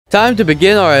Time to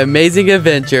begin our amazing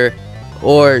adventure.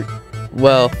 Or,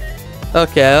 well,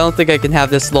 okay, I don't think I can have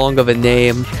this long of a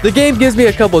name. The game gives me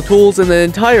a couple tools and an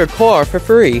entire car for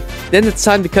free. Then it's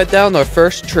time to cut down our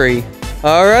first tree.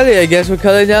 Alrighty, I guess we're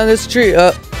cutting down this tree.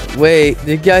 Wait, did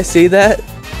you guys see that?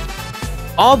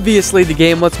 Obviously, the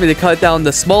game wants me to cut down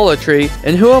the smaller tree,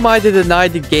 and who am I to deny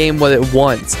the game what it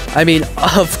wants? I mean,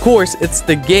 of course, it's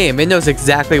the game. It knows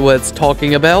exactly what it's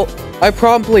talking about. I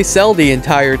promptly sell the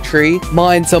entire tree,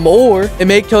 mine some ore, and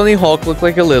make Tony Hawk look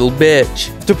like a little bitch.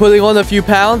 After putting on a few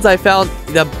pounds, I found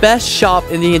the best shop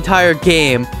in the entire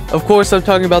game. Of course, I'm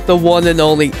talking about the one and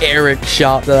only Eric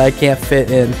shop that I can't fit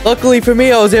in. Luckily for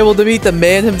me, I was able to meet the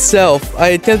man himself. I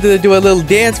attempted to do a little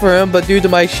dance for him, but due to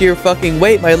my sheer fucking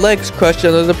weight, my legs crushed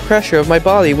under the pressure of my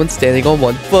body when standing on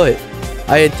one foot.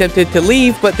 I attempted to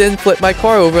leave, but then flipped my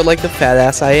car over like the fat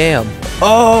ass I am.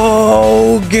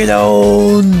 Oh, get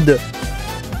owned!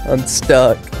 I'm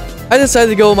stuck. I decided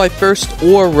to go on my first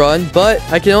ore run, but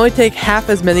I can only take half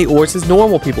as many ores as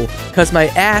normal people, because my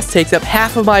ass takes up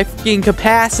half of my fucking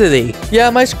capacity. Yeah,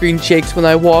 my screen shakes when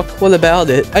I walk. What about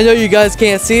it? I know you guys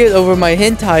can't see it over my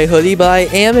hentai hoodie, but I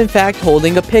am in fact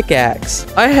holding a pickaxe.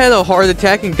 I had a heart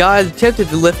attack and God attempted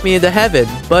to lift me into heaven,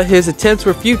 but his attempts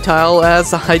were futile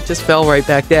as I just fell right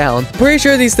back down. Pretty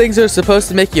sure these things are supposed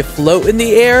to make you float in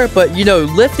the air, but you know,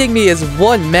 lifting me is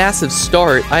one massive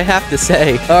start, I have to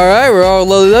say. Alright, we're all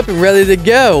loaded up and ready to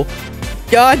go.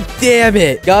 God damn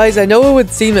it. Guys, I know it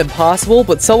would seem impossible,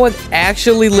 but someone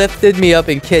actually lifted me up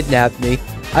and kidnapped me.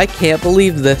 I can't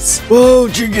believe this.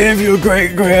 Won't you give your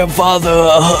great-grandfather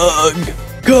a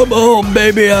hug? Come on,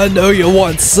 baby, I know you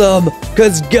want some,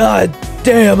 cause god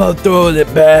damn, I'm throwing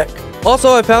it back.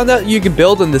 Also, I found out you can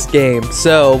build in this game,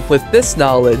 so with this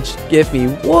knowledge, give me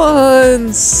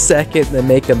 1 second to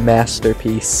make a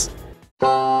masterpiece.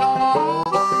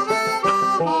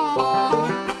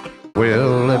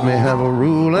 Well, let me have a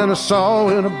rule and a saw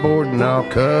and a board and I'll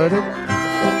cut it.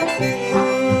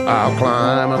 I'll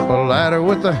climb up a ladder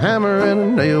with a hammer and a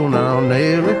nail and I'll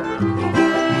nail it.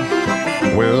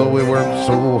 Well, we worked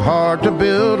so hard to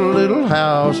build a little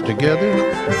house together.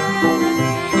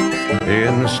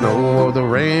 In the snow or the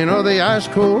rain or the ice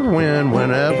cold wind,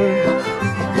 whenever.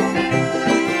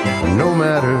 No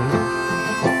matter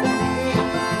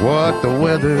what the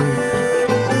weather,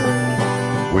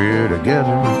 we're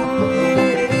together.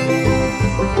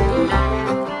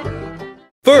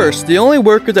 First, the only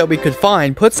worker that we could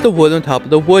find puts the wood on top of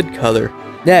the wood cutter.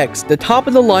 Next, the top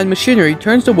of the line machinery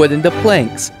turns the wood into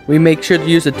planks. We make sure to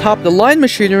use the top of the line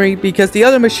machinery because the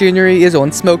other machinery is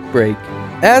on smoke break.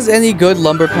 As any good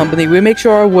lumber company, we make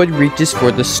sure our wood reaches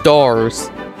for the stars.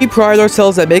 We pride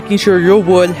ourselves at making sure your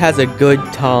wood has a good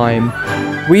time.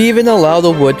 We even allow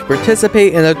the wood to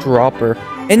participate in a dropper.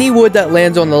 Any wood that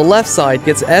lands on the left side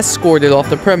gets escorted off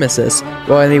the premises,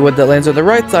 while any wood that lands on the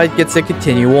right side gets to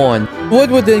continue on.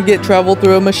 Wood would then get traveled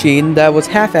through a machine that was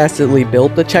half-assedly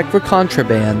built to check for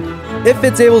contraband. If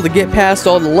it's able to get past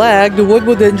all the lag, the wood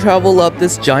would then travel up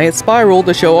this giant spiral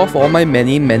to show off all my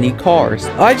many cars.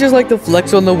 I just like to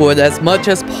flex on the wood as much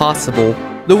as possible.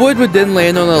 The wood would then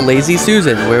land on a Lazy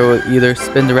Susan, where it will either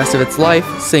spend the rest of its life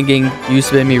singing "You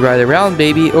Spin Me Right Around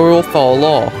Baby" or it will fall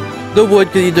off. The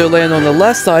wood could either land on the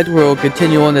left side where it will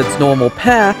continue on its normal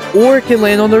path, or it can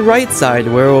land on the right side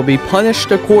where it will be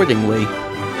punished accordingly.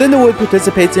 Then the wood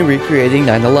participates in recreating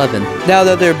 9/11. Now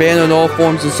that they're banned on all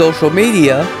forms of social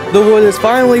media, the wood is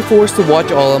finally forced to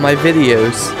watch all of my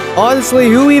videos. Honestly,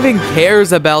 who even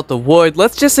cares about the wood?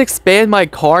 Let's just expand my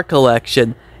car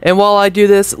collection. And while I do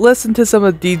this, listen to some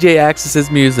of DJ Axis's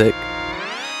music.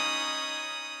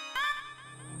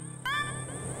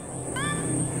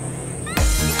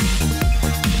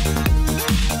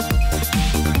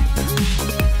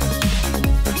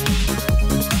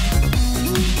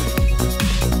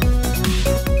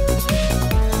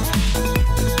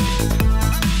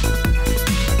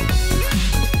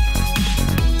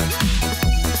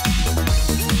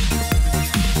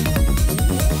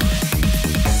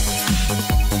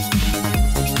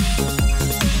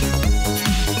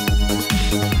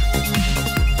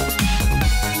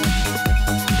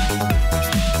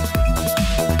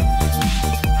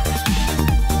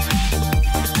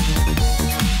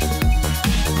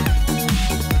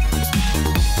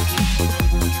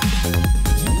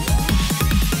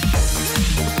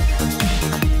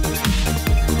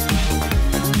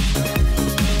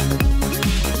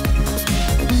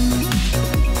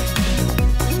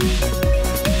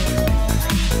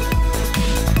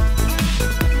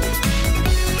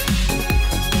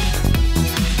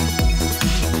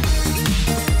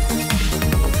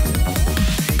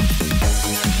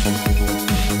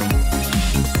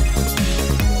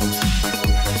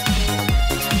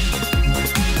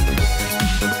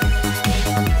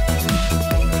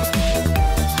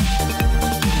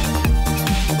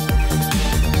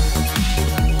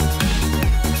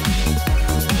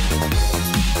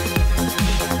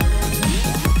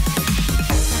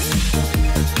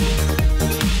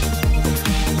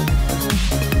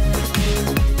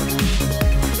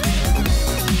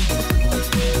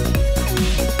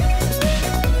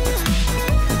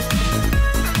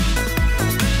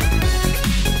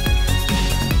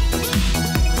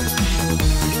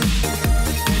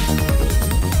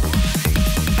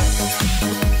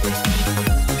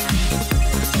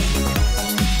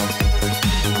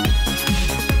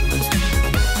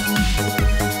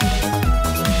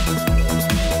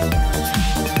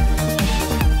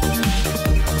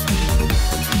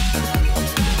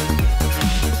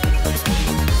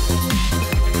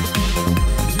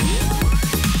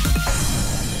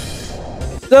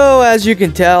 So as you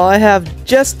can tell, I have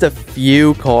just a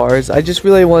few cars. I just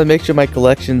really want to make sure my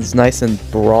collection's nice and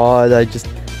broad. I just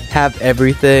have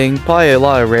everything. Probably a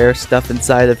lot of rare stuff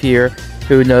inside of here.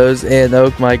 Who knows? And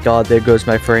oh my god, there goes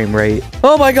my frame rate.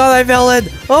 Oh my god, I fell in!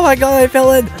 Oh my god, I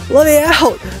fell in! Let me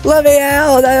out! Let me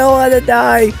out! I don't want to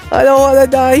die! I don't want to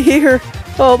die here!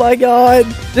 Oh my god.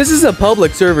 This is a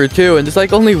public server too, and there's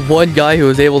like only one guy who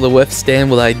was able to withstand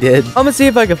what I did. I'm gonna see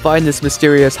if I can find this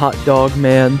mysterious hot dog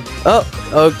man. Oh,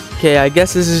 okay, I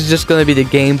guess this is just gonna be the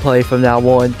gameplay from now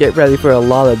on. Get ready for a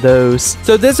lot of those.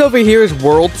 So this over here is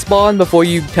world spawn before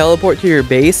you teleport to your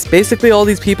base. Basically, all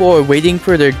these people are waiting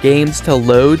for their games to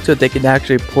load so they can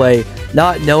actually play,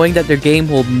 not knowing that their game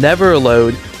will never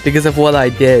load because of what I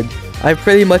did. I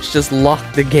pretty much just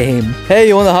locked the game. Hey,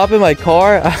 you want to hop in my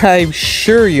car? I'm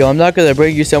sure I'm not going to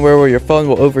bring you somewhere where your phone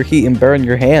will overheat and burn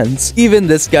your hands. Even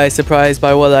this guy's surprised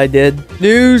by what I did.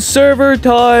 New server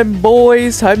time,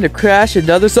 boys. Time to crash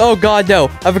another... Oh, God,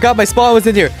 no. I forgot my spawn was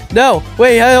in here. No.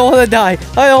 Wait, I don't want to die.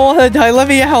 I don't want to die. Let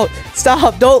me out.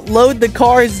 Stop. Don't load the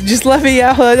cars. Just let me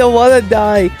out. I don't want to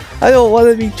die. I don't want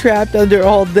to be trapped under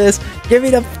all this. Get me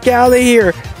the f*** out of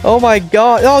here. Oh my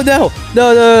god. Oh no.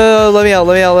 No, no, no, no. Let me out.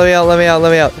 Let me out. Let me out. Let me out.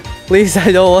 Let me out. Please,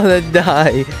 I don't want to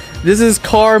die. This is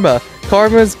karma.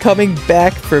 Karma's coming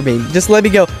back for me. Just let me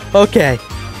go. Okay.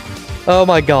 Oh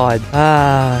my god.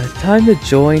 Time to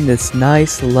join this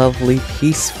nice, lovely,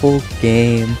 peaceful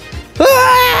game.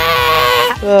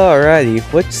 Alrighty,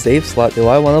 which save slot do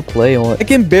I want to play on? I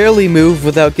can barely move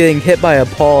without getting hit by a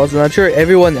pause, and I'm sure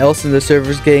everyone else in the server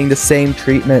is getting the same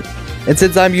treatment. And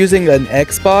since I'm using an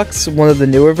Xbox, one of the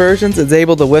newer versions, it's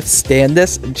able to withstand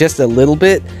this just a little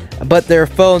bit, but their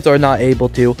phones are not able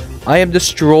to. I am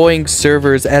destroying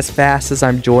servers as fast as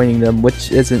I'm joining them,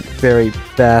 which isn't very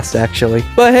fast actually.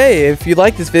 But hey, if you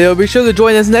like this video, be sure to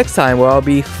join us next time where I'll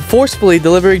be forcefully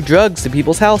delivering drugs to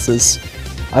people's houses.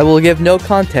 I will give no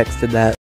context to that.